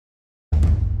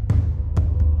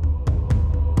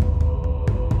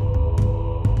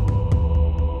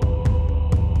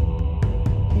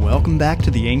Welcome back to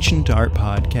the Ancient Art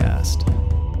Podcast.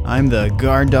 I'm the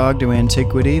guard dog to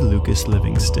antiquity, Lucas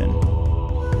Livingston.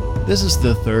 This is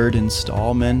the third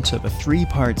installment of a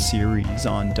three-part series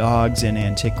on dogs in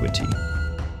antiquity.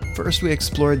 First, we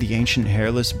explored the ancient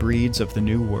hairless breeds of the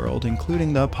New World,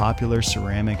 including the popular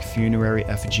ceramic funerary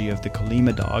effigy of the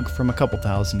Kolyma dog from a couple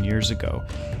thousand years ago.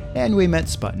 And we met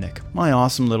Sputnik, my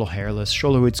awesome little hairless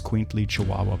Xoloitzcuintli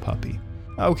Chihuahua puppy.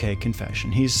 Okay,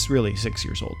 confession, he's really 6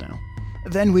 years old now.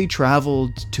 Then we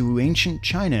traveled to ancient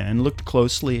China and looked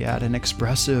closely at an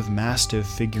expressive Mastiff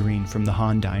figurine from the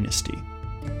Han Dynasty.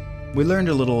 We learned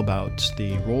a little about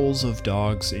the roles of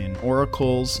dogs in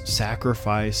oracles,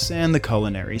 sacrifice, and the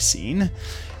culinary scene,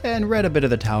 and read a bit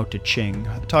of the Tao Te Ching,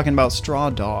 talking about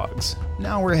straw dogs.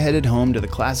 Now we're headed home to the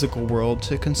classical world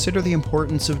to consider the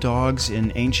importance of dogs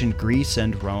in ancient Greece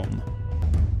and Rome.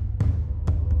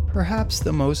 Perhaps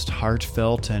the most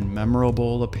heartfelt and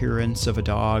memorable appearance of a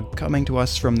dog coming to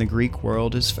us from the Greek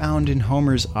world is found in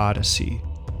Homer's Odyssey.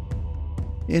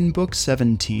 In Book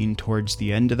 17, towards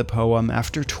the end of the poem,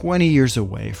 after 20 years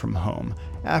away from home,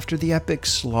 after the epic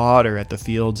slaughter at the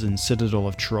fields and citadel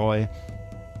of Troy,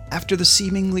 after the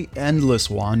seemingly endless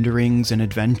wanderings and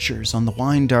adventures on the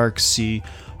wine-dark sea,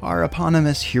 our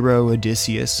eponymous hero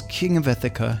Odysseus, king of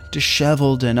Ithaca,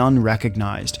 disheveled and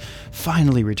unrecognized,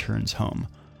 finally returns home.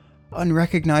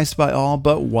 Unrecognized by all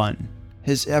but one,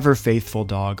 his ever-faithful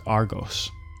dog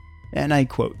Argos. And I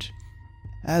quote,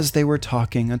 "As they were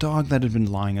talking, a dog that had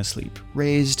been lying asleep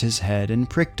raised his head and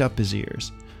pricked up his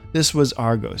ears. This was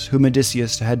Argos, whom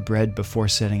Odysseus had bred before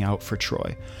setting out for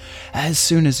Troy. As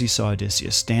soon as he saw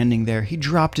Odysseus standing there, he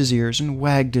dropped his ears and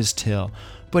wagged his tail,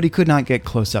 but he could not get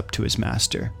close up to his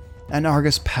master. And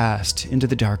Argos passed into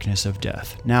the darkness of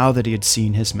death, now that he had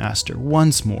seen his master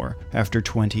once more after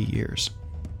 20 years.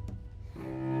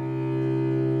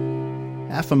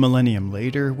 Half a millennium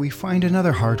later, we find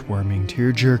another heartwarming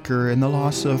tearjerker in the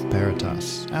loss of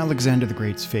Peritas, Alexander the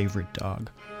Great's favorite dog.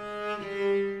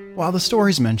 While the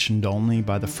story is mentioned only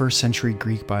by the 1st century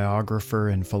Greek biographer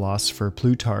and philosopher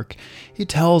Plutarch, he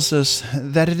tells us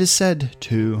that it is said,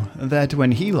 too, that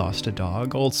when he lost a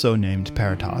dog, also named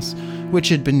Peritas, which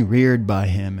had been reared by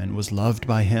him and was loved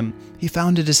by him, he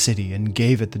founded a city and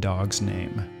gave it the dog's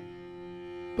name.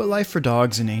 But life for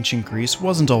dogs in ancient Greece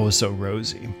wasn't always so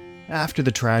rosy. After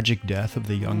the tragic death of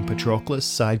the young Patroclus,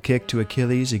 sidekick to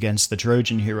Achilles against the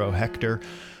Trojan hero Hector,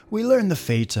 we learn the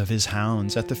fate of his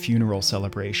hounds at the funeral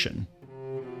celebration.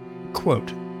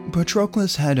 Quote,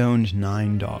 "Patroclus had owned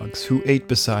 9 dogs who ate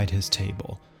beside his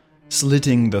table.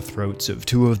 Slitting the throats of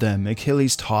 2 of them,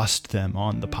 Achilles tossed them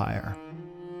on the pyre."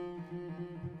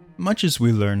 Much as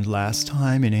we learned last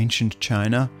time in ancient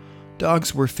China,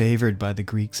 dogs were favored by the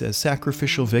Greeks as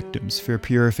sacrificial victims for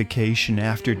purification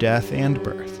after death and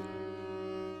birth.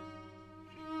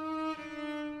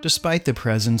 Despite the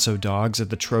presence of dogs at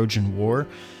the Trojan War,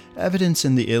 evidence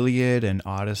in the Iliad and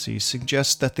Odyssey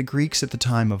suggests that the Greeks at the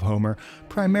time of Homer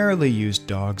primarily used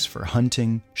dogs for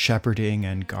hunting, shepherding,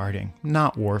 and guarding,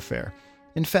 not warfare.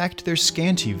 In fact, there's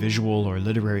scanty visual or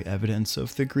literary evidence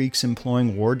of the Greeks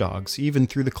employing war dogs even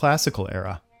through the classical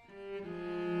era.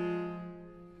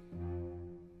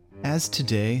 As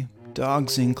today,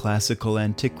 dogs in classical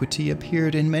antiquity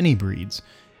appeared in many breeds.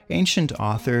 Ancient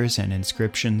authors and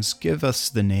inscriptions give us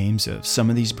the names of some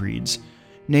of these breeds.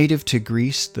 Native to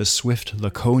Greece, the swift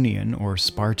Laconian or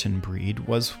Spartan breed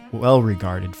was well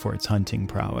regarded for its hunting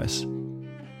prowess.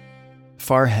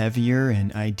 Far heavier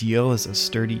and ideal as a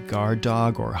sturdy guard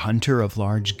dog or hunter of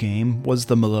large game was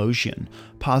the Molossian,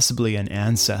 possibly an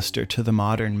ancestor to the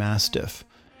modern Mastiff.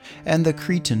 And the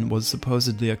Cretan was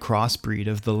supposedly a crossbreed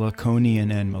of the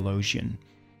Laconian and Molossian.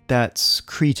 That's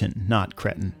Cretan, not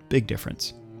Cretan. Big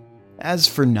difference. As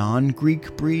for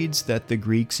non-Greek breeds that the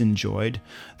Greeks enjoyed,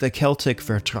 the Celtic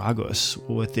Vertragus,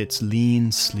 with its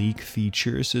lean, sleek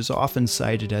features, is often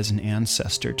cited as an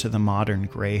ancestor to the modern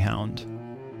Greyhound.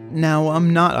 Now,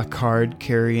 I'm not a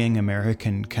card-carrying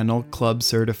American Kennel Club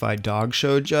certified dog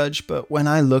show judge, but when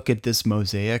I look at this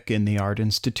mosaic in the Art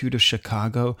Institute of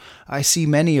Chicago, I see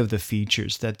many of the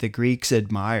features that the Greeks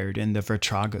admired in the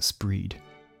Vertragus breed.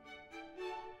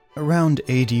 Around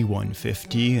AD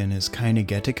 150, in his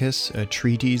Kainegeticus, a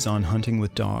treatise on hunting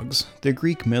with dogs, the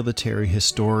Greek military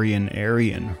historian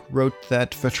Arrian wrote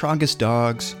that Vertragus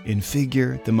dogs, in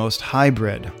figure the most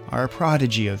high-bred, are a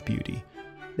prodigy of beauty.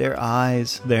 Their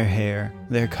eyes, their hair,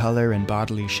 their color and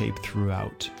bodily shape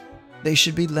throughout. They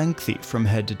should be lengthy from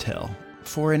head to tail,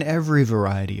 for in every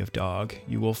variety of dog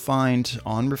you will find,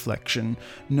 on reflection,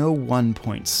 no one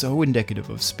point so indicative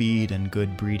of speed and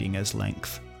good breeding as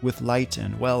length, with light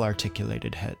and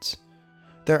well-articulated heads.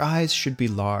 Their eyes should be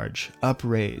large,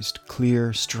 upraised,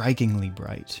 clear, strikingly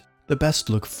bright. The best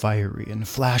look fiery and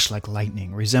flash like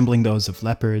lightning, resembling those of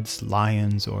leopards,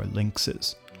 lions, or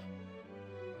lynxes.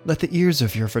 Let the ears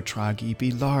of your Vertragi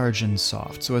be large and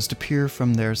soft so as to peer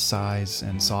from their size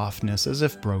and softness as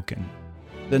if broken.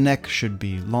 The neck should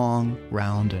be long,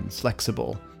 round, and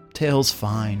flexible, tails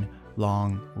fine,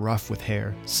 long, rough with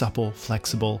hair, supple,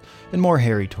 flexible, and more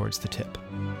hairy towards the tip.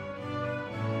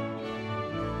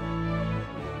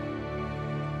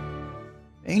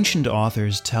 Ancient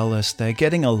authors tell us that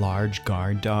getting a large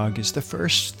guard dog is the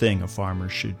first thing a farmer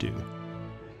should do.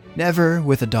 Never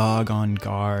with a dog on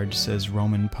guard, says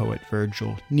Roman poet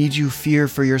Virgil, need you fear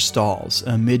for your stalls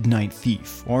a midnight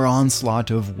thief or onslaught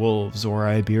of wolves or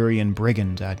Iberian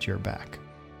brigand at your back.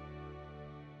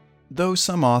 Though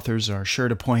some authors are sure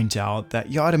to point out that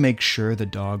you ought to make sure the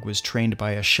dog was trained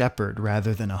by a shepherd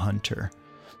rather than a hunter,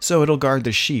 so it'll guard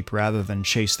the sheep rather than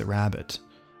chase the rabbit.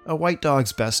 A white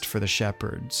dog's best for the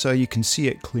shepherd, so you can see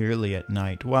it clearly at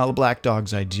night, while a black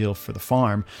dog's ideal for the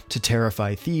farm, to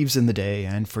terrify thieves in the day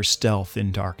and for stealth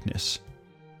in darkness.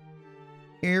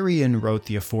 Arrian wrote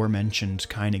the aforementioned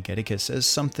Kynegeticus as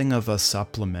something of a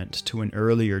supplement to an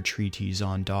earlier treatise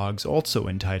on dogs also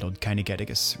entitled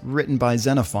Kynegeticus, written by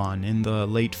Xenophon in the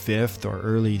late 5th or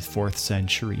early 4th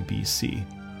century BC.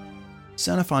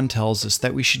 Xenophon tells us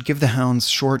that we should give the hounds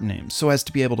short names so as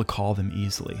to be able to call them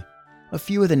easily. A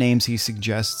few of the names he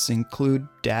suggests include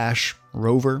Dash,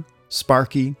 Rover,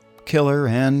 Sparky, Killer,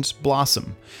 and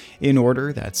Blossom. In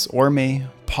order, that's Orme,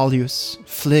 Polius,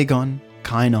 Phlegon,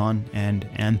 Kynon, and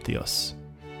Anthios.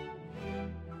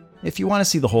 If you want to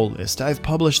see the whole list, I've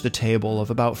published the table of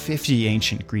about 50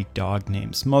 ancient Greek dog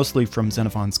names, mostly from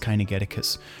Xenophon's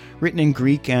Kynegeticus, written in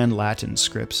Greek and Latin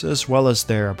scripts, as well as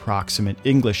their approximate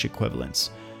English equivalents.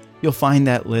 You'll find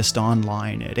that list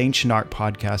online at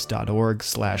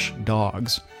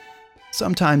ancientartpodcast.org/dogs.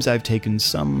 Sometimes I've taken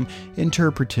some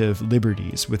interpretive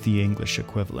liberties with the English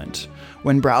equivalent.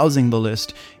 When browsing the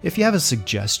list, if you have a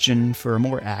suggestion for a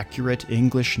more accurate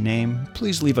English name,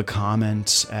 please leave a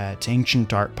comment at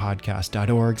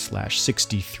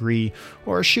ancientartpodcast.org/63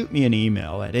 or shoot me an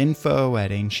email at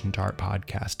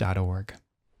info@ancientartpodcast.org.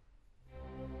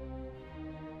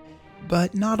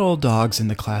 But not all dogs in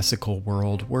the classical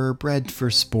world were bred for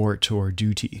sport or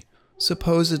duty.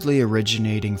 Supposedly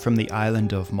originating from the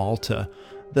island of Malta,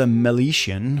 the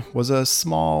Meletian was a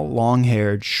small,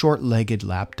 long-haired, short-legged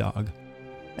lapdog.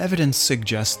 Evidence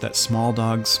suggests that small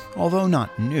dogs, although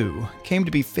not new, came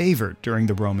to be favored during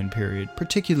the Roman period,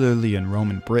 particularly in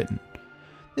Roman Britain.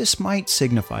 This might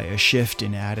signify a shift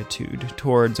in attitude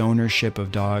towards ownership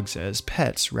of dogs as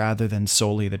pets rather than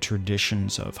solely the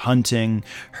traditions of hunting,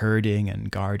 herding,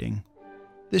 and guarding.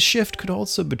 This shift could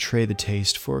also betray the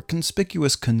taste for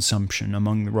conspicuous consumption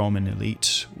among the Roman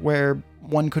elite, where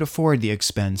one could afford the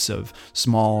expense of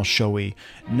small, showy,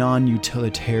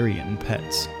 non-utilitarian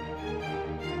pets.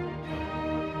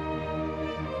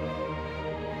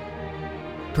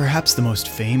 Perhaps the most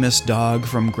famous dog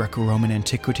from Greco-Roman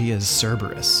antiquity is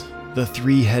Cerberus, the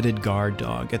three-headed guard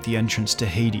dog at the entrance to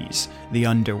Hades, the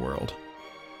underworld.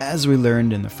 As we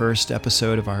learned in the first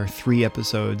episode of our 3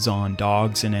 episodes on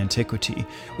dogs in antiquity,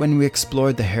 when we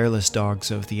explored the hairless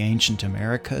dogs of the ancient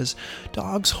Americas,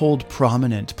 dogs hold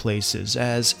prominent places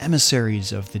as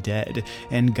emissaries of the dead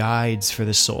and guides for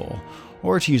the soul,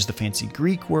 or to use the fancy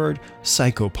Greek word,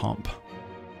 psychopomp.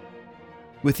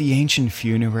 With the ancient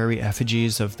funerary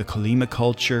effigies of the Colima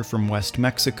culture from West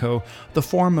Mexico, the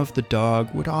form of the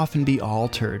dog would often be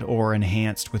altered or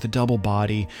enhanced with a double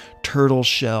body, turtle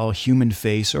shell, human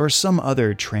face, or some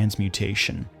other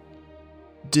transmutation.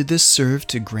 Did this serve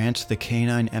to grant the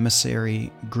canine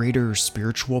emissary greater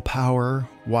spiritual power,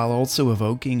 while also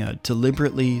evoking a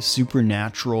deliberately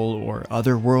supernatural or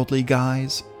otherworldly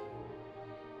guise?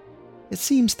 It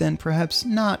seems then perhaps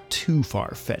not too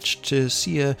far-fetched to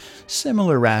see a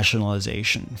similar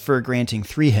rationalization for granting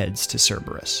 3 heads to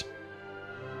Cerberus.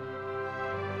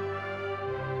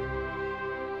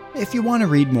 If you want to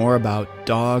read more about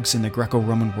dogs in the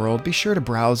Greco-Roman world, be sure to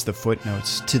browse the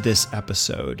footnotes to this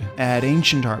episode at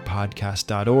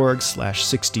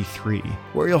ancientartpodcast.org/63,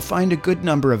 where you'll find a good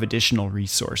number of additional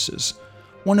resources.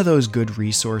 One of those good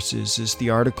resources is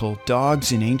the article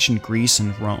Dogs in Ancient Greece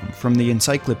and Rome from the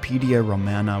Encyclopedia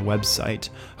Romana website,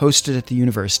 hosted at the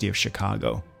University of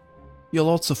Chicago. You'll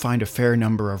also find a fair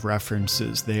number of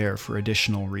references there for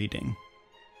additional reading.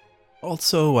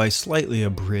 Also, I slightly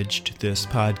abridged this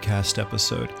podcast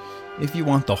episode. If you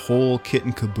want the whole kit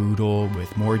and caboodle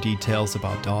with more details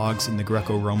about dogs in the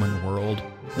Greco-Roman world,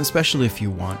 especially if you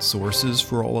want sources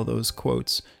for all of those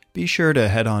quotes, be sure to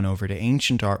head on over to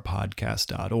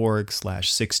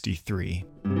ancientartpodcast.org/63.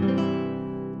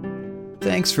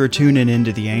 Thanks for tuning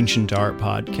into the Ancient Art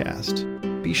Podcast.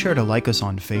 Be sure to like us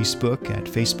on Facebook at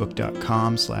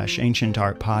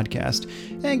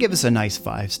facebook.com/ancientartpodcast and give us a nice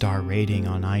 5-star rating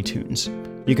on iTunes.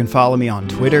 You can follow me on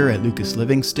Twitter at Lucas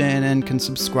Livingston and can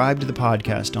subscribe to the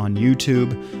podcast on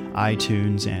YouTube,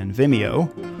 iTunes, and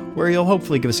Vimeo, where you'll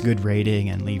hopefully give us a good rating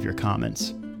and leave your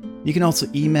comments. You can also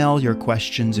email your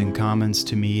questions and comments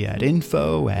to me at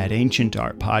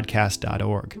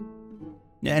info@ancientartpodcast.org.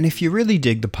 And if you really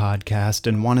dig the podcast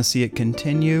and want to see it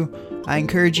continue, I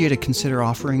encourage you to consider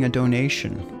offering a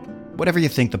donation. Whatever you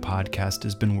think the podcast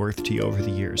has been worth to you over the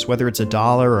years, whether it's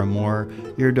 $1 or more,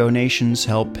 your donations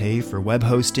help pay for web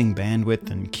hosting,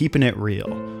 bandwidth, and keeping it real.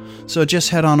 So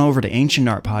just head on over to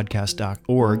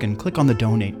ancientartpodcast.org and click on the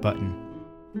donate button.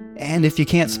 And if you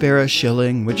can't spare a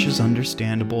shilling, which is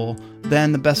understandable,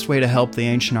 then the best way to help the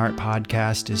Ancient Art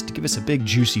Podcast is to give us a big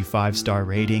juicy 5-star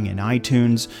rating in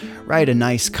iTunes, write a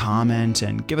nice comment,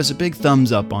 and give us a big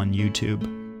thumbs up on YouTube.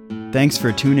 Thanks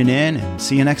for tuning in, and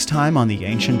see you next time on the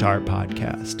Ancient Art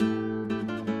Podcast.